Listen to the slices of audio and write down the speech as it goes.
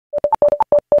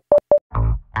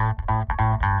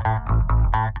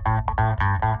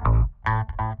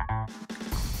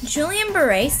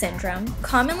Guillain-Barre Syndrome,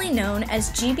 commonly known as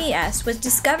GBS, was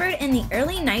discovered in the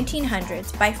early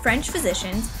 1900s by French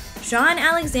physicians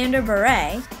Jean-Alexandre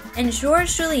Barré and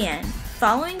Georges Jullien,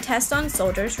 following tests on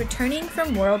soldiers returning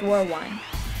from World War I.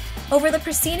 Over the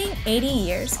preceding 80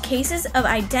 years, cases of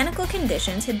identical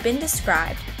conditions had been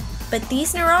described, but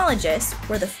these neurologists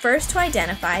were the first to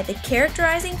identify the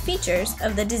characterizing features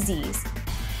of the disease: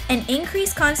 an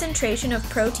increased concentration of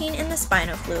protein in the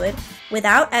spinal fluid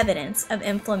without evidence of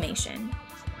inflammation.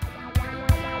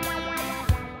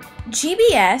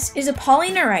 GBS is a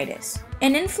polyneuritis,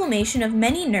 an inflammation of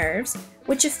many nerves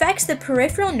which affects the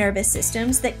peripheral nervous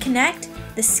systems that connect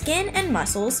the skin and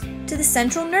muscles to the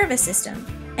central nervous system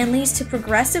and leads to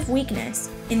progressive weakness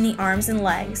in the arms and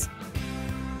legs.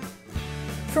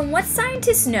 From what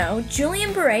scientists know,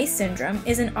 Guillain-Barre Syndrome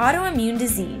is an autoimmune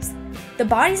disease. The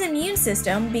body's immune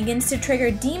system begins to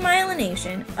trigger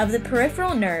demyelination of the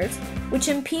peripheral nerves, which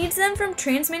impedes them from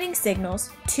transmitting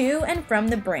signals to and from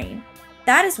the brain.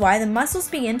 That is why the muscles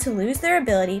begin to lose their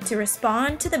ability to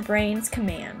respond to the brain's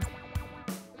commands.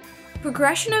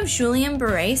 Progression of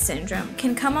Guillain-Barre Syndrome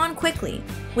can come on quickly.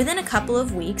 Within a couple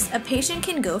of weeks, a patient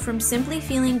can go from simply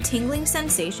feeling tingling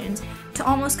sensations to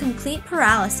almost complete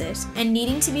paralysis and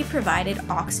needing to be provided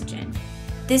oxygen.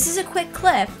 This is a quick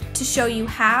clip to show you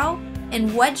how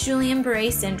and what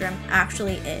Guillain-Barre Syndrome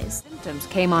actually is. Symptoms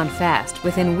came on fast.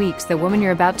 Within weeks, the woman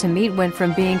you're about to meet went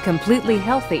from being completely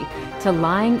healthy to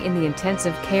lying in the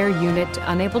intensive care unit,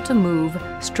 unable to move,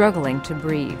 struggling to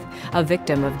breathe, a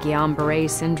victim of Guillain-Barre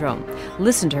Syndrome.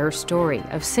 Listen to her story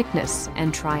of sickness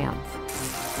and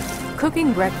triumph.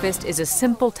 Cooking breakfast is a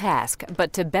simple task,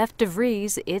 but to Beth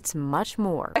DeVries, it's much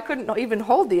more. I couldn't even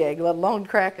hold the egg, let alone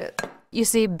crack it. You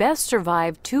see, Beth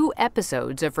survived 2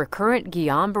 episodes of recurrent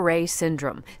Guillain-Barre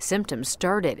Syndrome. Symptoms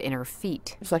started in her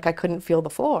feet. It's like I couldn't feel the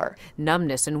floor.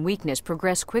 Numbness and weakness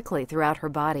progressed quickly throughout her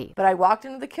body. But I walked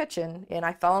into the kitchen and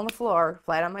I fell on the floor,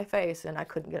 flat on my face, and I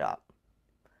couldn't get up.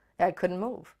 I couldn't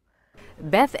move.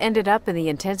 Beth ended up in the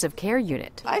intensive care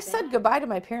unit. I said goodbye to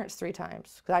my parents 3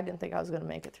 times because I didn't think I was going to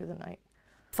make it through the night.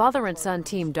 Father and son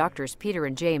team doctors Peter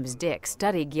and James Dick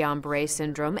study Guillain-Barre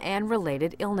Syndrome and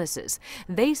related illnesses.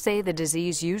 They say the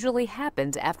disease usually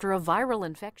happens after a viral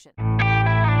infection.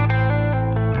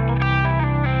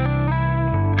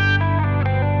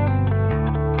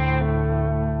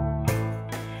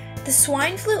 The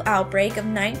swine flu outbreak of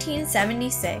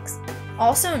 1976,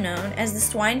 also known as the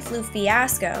swine flu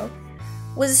fiasco,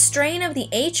 was a strain of the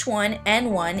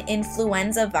H1N1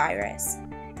 influenza virus.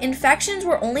 Infections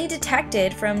were only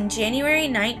detected from January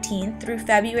 19th through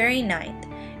February 9th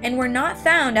and were not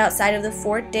found outside of the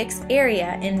Fort Dix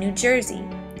area in New Jersey.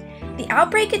 The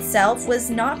outbreak itself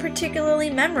was not particularly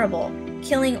memorable,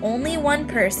 killing only 1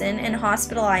 person and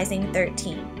hospitalizing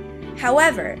 13.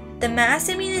 However, the mass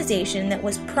immunization that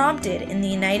was prompted in the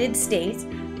United States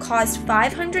caused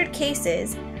 500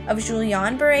 cases of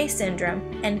Guillain-Barre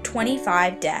Syndrome and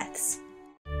 25 deaths.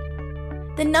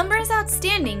 The number is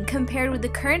outstanding compared with the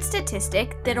current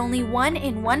statistic that only 1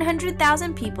 in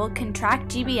 100,000 people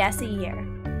contract GBS a year.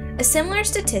 A similar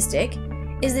statistic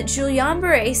is that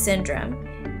Guillain-Barre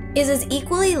Syndrome is as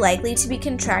equally likely to be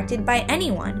contracted by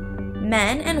anyone,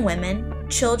 men and women,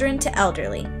 children to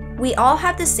elderly. We all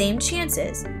have the same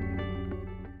chances.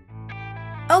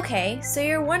 Okay, so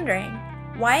you're wondering,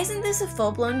 why isn't this a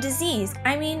full-blown disease?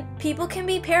 I mean, people can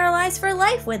be paralyzed for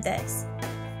life with this.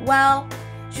 Well,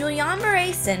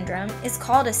 Guillain-Barre Syndrome is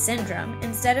called a syndrome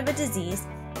instead of a disease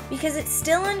because it's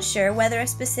still unsure whether a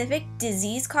specific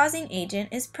disease-causing agent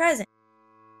is present.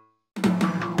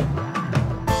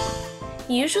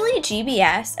 Usually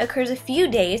GBS occurs a few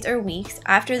days or weeks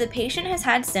after the patient has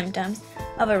had symptoms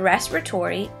of a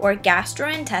respiratory or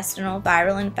gastrointestinal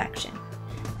viral infection.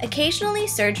 Occasionally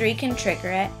surgery can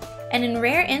trigger it, and in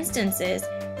rare instances,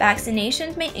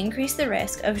 vaccinations may increase the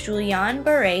risk of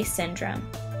Guillain-Barre Syndrome.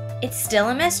 It's still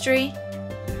a mystery.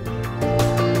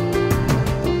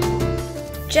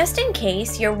 Just in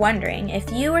case you're wondering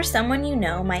if you or someone you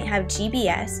know might have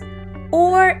GBS,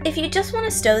 or if you just want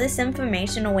to stow this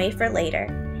information away for later,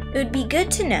 it would be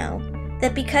good to know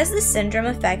that because the syndrome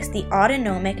affects the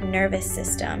autonomic nervous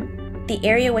system, the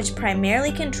area which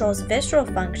primarily controls visceral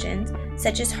functions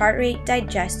such as heart rate,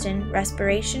 digestion,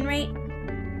 respiration rate,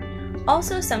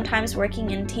 also sometimes working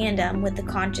in tandem with the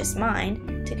conscious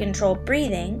mind to control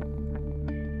breathing.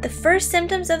 The first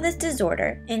symptoms of this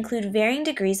disorder include varying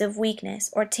degrees of weakness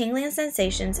or tingling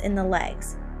sensations in the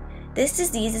legs. This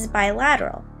disease is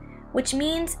bilateral, which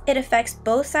means it affects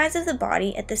both sides of the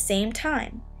body at the same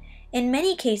time. In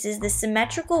many cases, the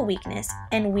symmetrical weakness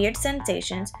and weird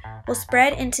sensations will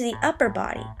spread into the upper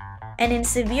body, and in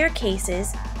severe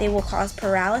cases, they will cause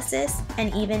paralysis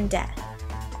and even death.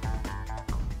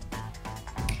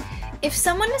 If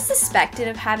someone is suspected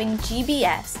of having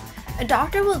GBS, a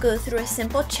doctor will go through a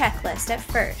simple checklist at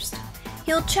first.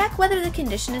 He'll check whether the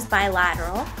condition is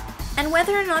bilateral and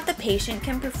whether or not the patient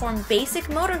can perform basic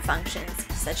motor functions,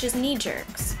 such as knee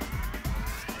jerks.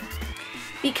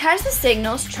 Because the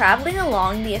signals traveling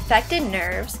along the affected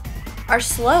nerves are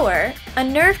slower, a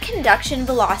nerve conduction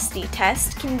velocity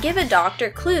test can give a doctor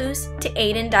clues to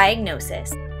aid in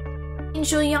diagnosis. In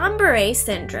Guillain-Barre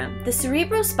Syndrome, the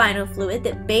cerebrospinal fluid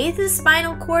that bathes the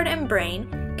spinal cord and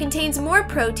brain contains more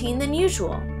protein than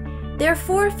usual.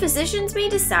 Therefore, physicians may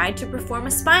decide to perform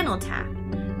a spinal tap,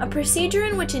 a procedure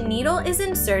in which a needle is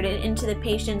inserted into the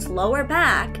patient's lower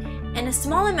back and a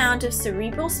small amount of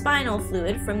cerebral spinal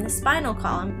fluid from the spinal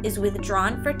column is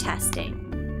withdrawn for testing.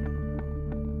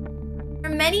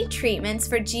 There are many treatments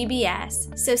for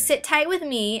GBS, so sit tight with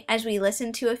me as we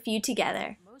listen to a few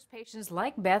together. Most patients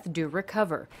like Beth do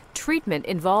recover. Treatment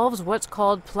involves what's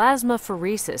called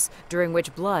plasmapheresis, during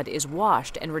which blood is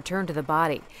washed and returned to the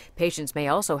body. Patients may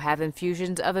also have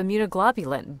infusions of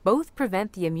immunoglobulin. Both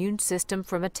prevent the immune system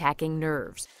from attacking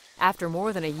nerves. After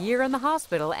more than a year in the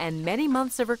hospital and many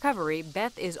months of recovery,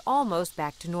 Beth is almost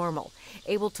back to normal,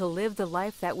 able to live the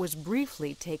life that was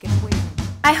briefly taken away from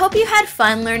her. I hope you had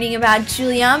fun learning about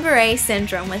Guillain-Barre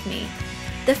Syndrome with me.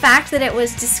 The fact that it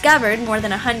was discovered more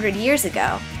than 100 years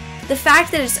ago, the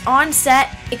fact that its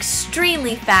onset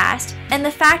extremely fast, and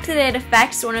the fact that it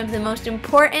affects one of the most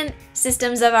important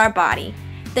systems of our body,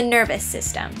 the nervous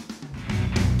system.